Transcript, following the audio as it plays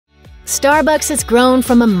Starbucks has grown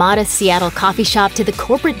from a modest Seattle coffee shop to the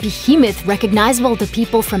corporate behemoth recognizable to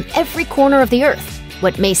people from every corner of the earth.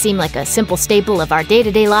 What may seem like a simple staple of our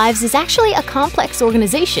day-to-day lives is actually a complex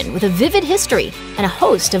organization with a vivid history and a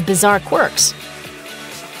host of bizarre quirks.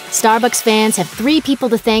 Starbucks fans have 3 people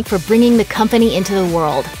to thank for bringing the company into the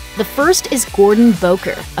world. The first is Gordon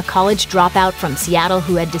Boker, a college dropout from Seattle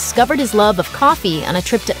who had discovered his love of coffee on a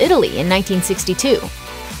trip to Italy in 1962.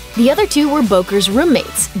 The other 2 were Boker's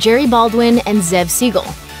roommates, Jerry Baldwin and Zev Siegel.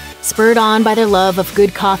 Spurred on by their love of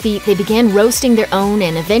good coffee, they began roasting their own,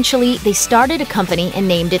 and eventually they started a company and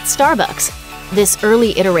named it Starbucks. This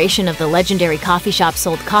early iteration of the legendary coffee shop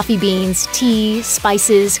sold coffee beans, tea,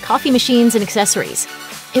 spices, coffee machines, and accessories.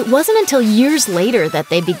 It wasn't until years later that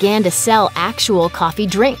they began to sell actual coffee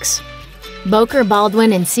drinks. Boker,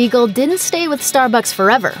 Baldwin, and Siegel didn't stay with Starbucks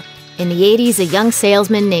forever. In the 80s, a young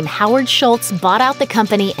salesman named Howard Schultz bought out the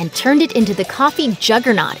company and turned it into the coffee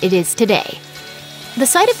juggernaut it is today. The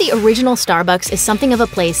site of the original Starbucks is something of a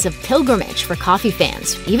place of pilgrimage for coffee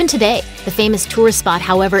fans, even today. The famous tourist spot,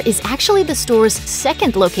 however, is actually the store's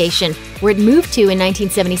second location, where it moved to in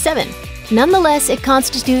 1977. Nonetheless, it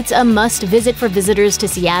constitutes a must-visit for visitors to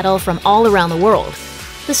Seattle from all around the world.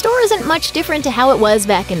 The store isn't much different to how it was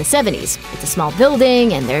back in the 70s. It's a small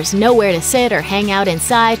building, and there's nowhere to sit or hang out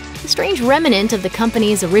inside, a strange remnant of the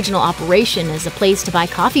company's original operation as a place to buy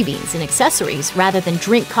coffee beans and accessories rather than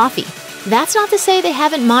drink coffee. That's not to say they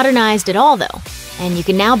haven't modernized at all, though. And you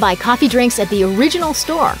can now buy coffee drinks at the original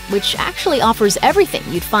store, which actually offers everything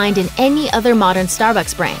you'd find in any other modern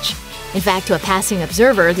Starbucks branch. In fact, to a passing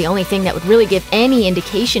observer, the only thing that would really give any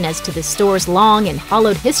indication as to the store's long and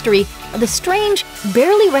hollowed history are the strange,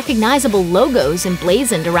 barely recognizable logos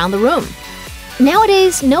emblazoned around the room.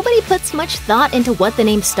 Nowadays, nobody puts much thought into what the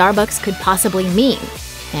name Starbucks could possibly mean.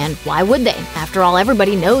 And why would they? After all,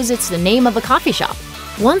 everybody knows it's the name of a coffee shop.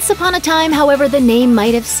 Once upon a time, however, the name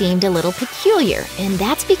might have seemed a little peculiar, and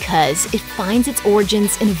that's because it finds its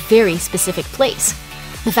origins in a very specific place.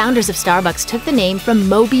 The founders of Starbucks took the name from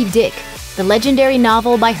Moby Dick, the legendary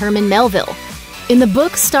novel by Herman Melville. In the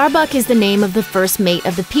book, Starbuck is the name of the first mate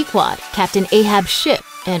of the Pequod, Captain Ahab's ship,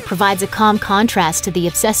 and provides a calm contrast to the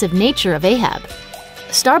obsessive nature of Ahab.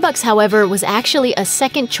 Starbucks, however, was actually a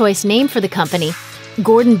second-choice name for the company.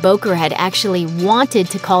 Gordon Boker had actually wanted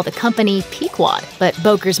to call the company Pequod, but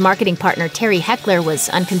Boker's marketing partner Terry Heckler was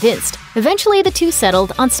unconvinced. Eventually, the 2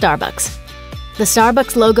 settled on Starbucks. The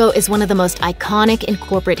Starbucks logo is one of the most iconic in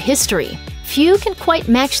corporate history. Few can quite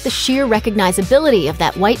match the sheer recognizability of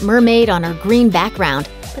that white mermaid on her green background,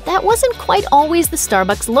 but that wasn't quite always the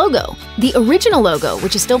Starbucks logo. The original logo,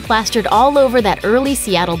 which is still plastered all over that early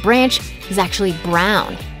Seattle branch, is actually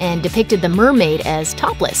brown and depicted the mermaid as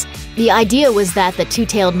topless. The idea was that the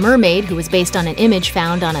 2-tailed mermaid, who was based on an image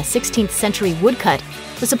found on a 16th century woodcut,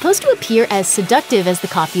 was supposed to appear as seductive as the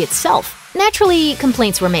coffee itself. Naturally,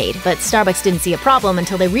 complaints were made, but Starbucks didn't see a problem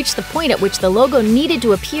until they reached the point at which the logo needed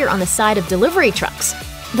to appear on the side of delivery trucks.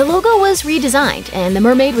 The logo was redesigned, and the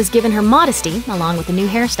mermaid was given her modesty along with a new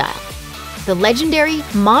hairstyle. The legendary,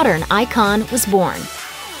 modern icon was born.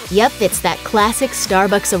 Yep, it's that classic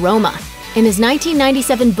Starbucks aroma. In his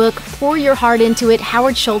 1997 book, Pour Your Heart Into It,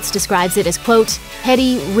 Howard Schultz describes it as, quote,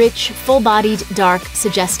 heady, rich, full-bodied, dark,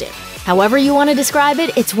 suggestive. However you want to describe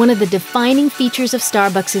it, it's one of the defining features of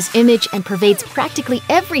Starbucks' image and pervades practically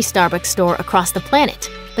every Starbucks store across the planet.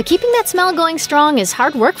 But keeping that smell going strong is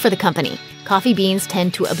hard work for the company. Coffee beans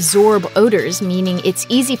tend to absorb odors, meaning it's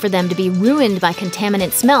easy for them to be ruined by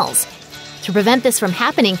contaminant smells. To prevent this from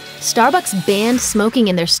happening, Starbucks banned smoking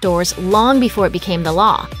in their stores long before it became the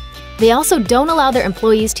law. They also don't allow their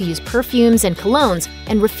employees to use perfumes and colognes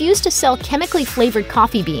and refuse to sell chemically flavored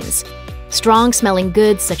coffee beans. Strong-smelling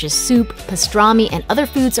goods such as soup, pastrami, and other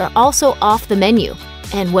foods are also off the menu,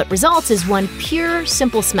 and what results is one pure,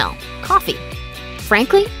 simple smell: coffee.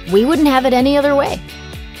 Frankly, we wouldn't have it any other way.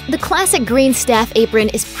 The classic green staff apron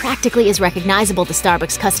is practically as recognizable to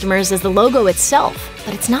Starbucks customers as the logo itself,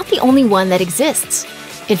 but it's not the only one that exists.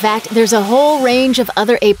 In fact, there's a whole range of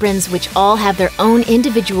other aprons which all have their own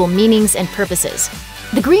individual meanings and purposes.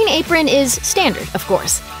 The green apron is standard, of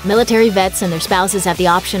course. Military vets and their spouses have the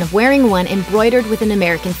option of wearing one embroidered with an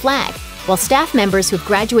American flag, while staff members who've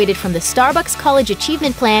graduated from the Starbucks College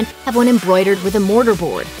Achievement Plan have one embroidered with a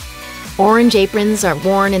mortarboard. Orange aprons are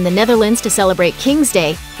worn in the Netherlands to celebrate King's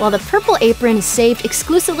Day, while the purple apron is saved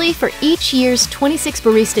exclusively for each year's 26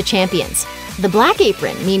 barista champions. The black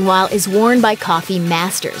apron, meanwhile, is worn by coffee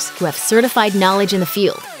masters who have certified knowledge in the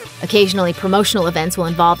field. Occasionally, promotional events will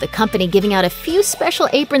involve the company giving out a few special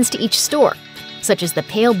aprons to each store, such as the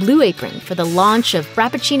pale blue apron for the launch of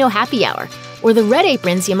Frappuccino Happy Hour, or the red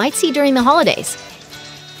aprons you might see during the holidays.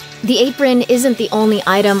 The apron isn't the only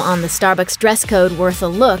item on the Starbucks dress code worth a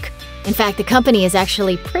look. In fact, the company is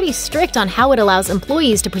actually pretty strict on how it allows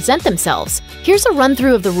employees to present themselves. Here's a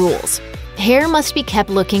run-through of the rules. Hair must be kept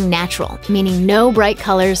looking natural, meaning no bright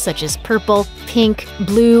colors such as purple, pink,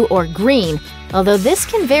 blue, or green, although this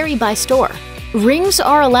can vary by store. Rings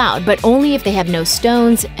are allowed, but only if they have no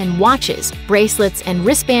stones, and watches, bracelets, and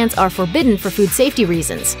wristbands are forbidden for food safety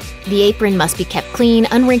reasons. The apron must be kept clean,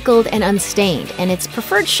 unwrinkled, and unstained, and its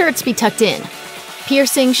preferred shirts be tucked in.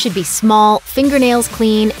 Piercings should be small, fingernails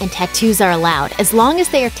clean, and tattoos are allowed, as long as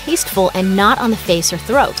they are tasteful and not on the face or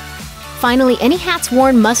throat. Finally, any hats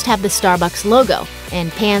worn must have the Starbucks logo, and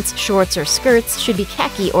pants, shorts, or skirts should be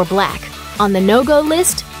khaki or black. On the no-go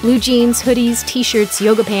list, blue jeans, hoodies, t-shirts,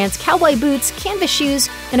 yoga pants, cowboy boots, canvas shoes,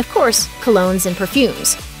 and of course, colognes and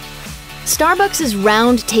perfumes. Starbucks'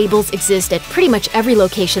 round tables exist at pretty much every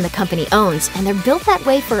location the company owns, and they're built that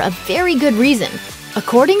way for a very good reason.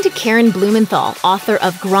 According to Karen Blumenthal, author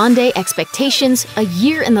of Grande Expectations, A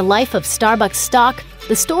Year in the Life of Starbucks Stock,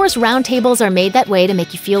 the store's round tables are made that way to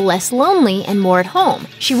make you feel less lonely and more at home.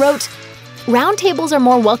 She wrote, "Round tables are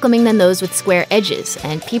more welcoming than those with square edges,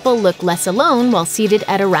 and people look less alone while seated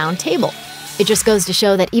at a round table." It just goes to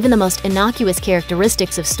show that even the most innocuous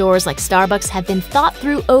characteristics of stores like Starbucks have been thought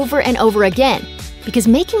through over and over again, because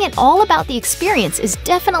making it all about the experience is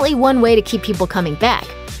definitely one way to keep people coming back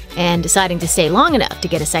and deciding to stay long enough to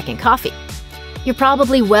get a second coffee. You're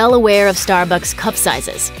probably well aware of Starbucks cup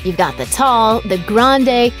sizes. You've got the tall, the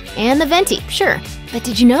grande, and the venti, sure. But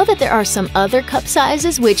did you know that there are some other cup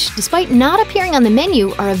sizes which, despite not appearing on the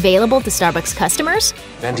menu, are available to Starbucks customers?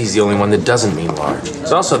 Venti's the only one that doesn't mean large.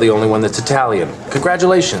 It's also the only one that's Italian.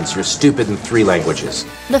 Congratulations, you're stupid in 3 languages.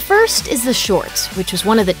 The first is the short, which was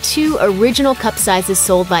one of the 2 original cup sizes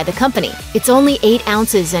sold by the company. It's only 8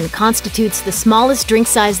 ounces and constitutes the smallest drink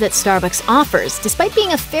size that Starbucks offers, despite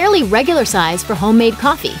being a fairly regular size for homemade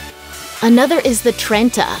coffee. Another is the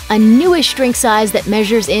Trenta, a newish drink size that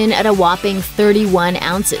measures in at a whopping 31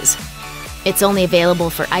 ounces. It's only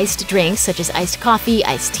available for iced drinks such as iced coffee,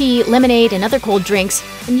 iced tea, lemonade, and other cold drinks,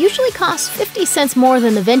 and usually costs 50 cents more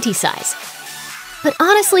than the venti size. But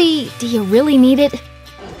honestly, do you really need it?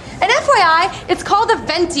 And FYI, it's called a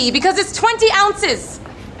venti because it's 20 ounces.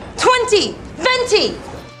 20! Venti!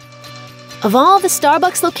 Of all the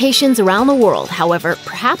Starbucks locations around the world, however,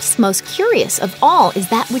 perhaps most curious of all is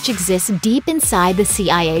that which exists deep inside the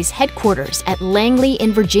CIA's headquarters at Langley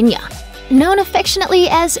in Virginia. Known affectionately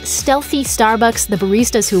as Stealthy Starbucks, the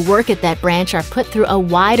baristas who work at that branch are put through a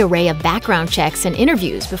wide array of background checks and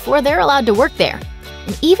interviews before they're allowed to work there.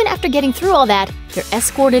 And even after getting through all that, they're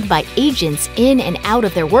escorted by agents in and out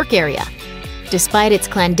of their work area. Despite its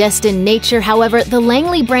clandestine nature, however, the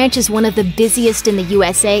Langley branch is one of the busiest in the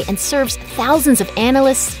USA and serves thousands of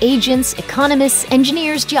analysts, agents, economists,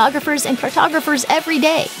 engineers, geographers, and cartographers every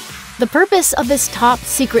day. The purpose of this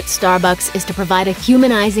top-secret Starbucks is to provide a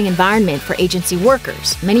humanizing environment for agency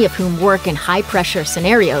workers, many of whom work in high-pressure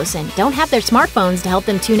scenarios and don't have their smartphones to help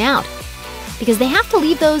them tune out, because they have to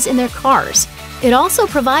leave those in their cars. It also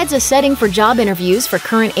provides a setting for job interviews for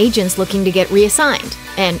current agents looking to get reassigned.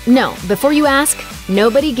 And no, before you ask,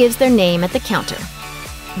 nobody gives their name at the counter.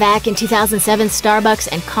 Back in 2007,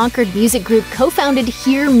 Starbucks and Concord Music Group co-founded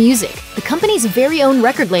Hear Music, the company's very own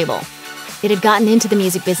record label. It had gotten into the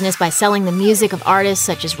music business by selling the music of artists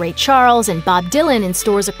such as Ray Charles and Bob Dylan in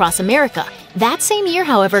stores across America. That same year,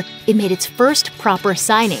 however, it made its first proper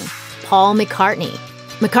signing, Paul McCartney.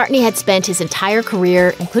 McCartney had spent his entire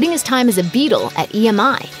career, including his time as a Beatle, at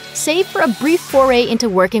EMI, save for a brief foray into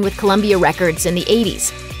working with Columbia Records in the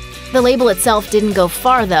 80s. The label itself didn't go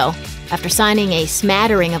far, though. After signing a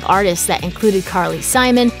smattering of artists that included Carly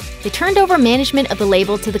Simon, they turned over management of the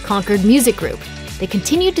label to the Concord Music Group. They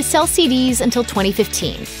continued to sell CDs until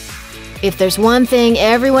 2015. If there's one thing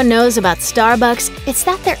everyone knows about Starbucks, it's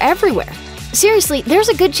that they're everywhere. Seriously, there's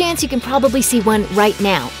a good chance you can probably see one right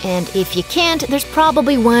now, and if you can't, there's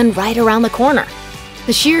probably one right around the corner.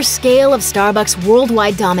 The sheer scale of Starbucks'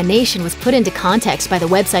 worldwide domination was put into context by the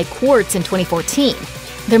website Quartz in 2014.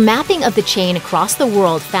 Their mapping of the chain across the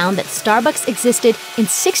world found that Starbucks existed in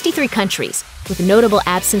 63 countries, with notable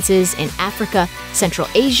absences in Africa, Central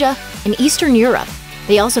Asia, and Eastern Europe.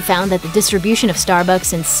 They also found that the distribution of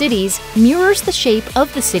Starbucks in cities mirrors the shape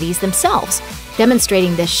of the cities themselves,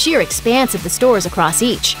 demonstrating the sheer expanse of the stores across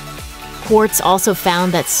each. Quartz also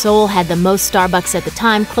found that Seoul had the most Starbucks at the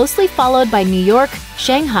time, closely followed by New York,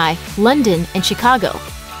 Shanghai, London, and Chicago.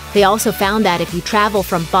 They also found that if you travel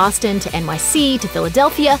from Boston to NYC to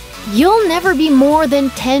Philadelphia, you'll never be more than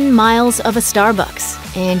 10 miles of a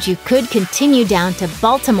Starbucks, and you could continue down to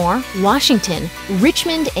Baltimore, Washington,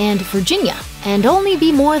 Richmond, and Virginia. and only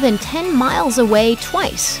be more than 10 miles away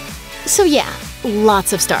twice. So yeah,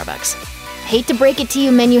 lots of Starbucks. Hate to break it to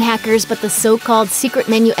you menu hackers, but the so-called secret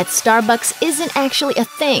menu at Starbucks isn't actually a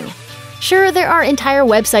thing. Sure, there are entire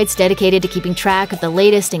websites dedicated to keeping track of the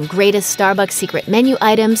latest and greatest Starbucks secret menu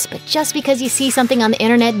items, but just because you see something on the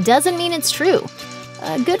internet doesn't mean it's true.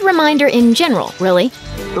 A good reminder in general, really.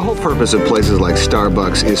 The whole purpose of places like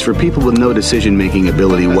Starbucks is for people with no decision-making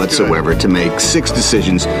ability whatsoever to make 6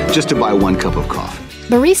 decisions just to buy 1 cup of coffee.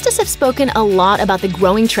 Baristas have spoken a lot about the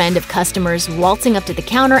growing trend of customers waltzing up to the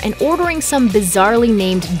counter and ordering some bizarrely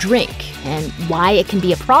named drink, and why it can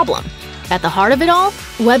be a problem. At the heart of it all,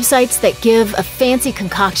 websites that give a fancy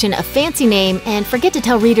concoction a fancy name and forget to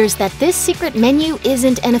tell readers that this secret menu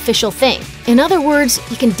isn't an official thing. In other words,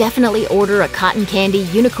 you can definitely order a cotton candy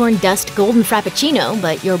unicorn dust golden frappuccino,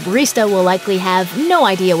 but your barista will likely have no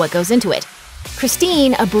idea what goes into it.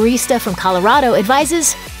 Christine, a barista from Colorado,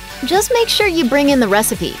 advises, just make sure you bring in the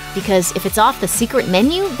recipe, because if it's off the secret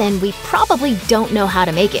menu, then we probably don't know how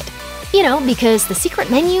to make it. You know, because the secret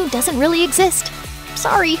menu doesn't really exist.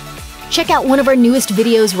 Sorry. Check out one of our newest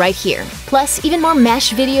videos right here. Plus, even more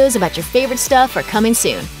MASH videos about your favorite stuff are coming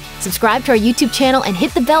soon. Subscribe to our YouTube channel and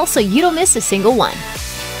hit the bell so you don't miss a single one.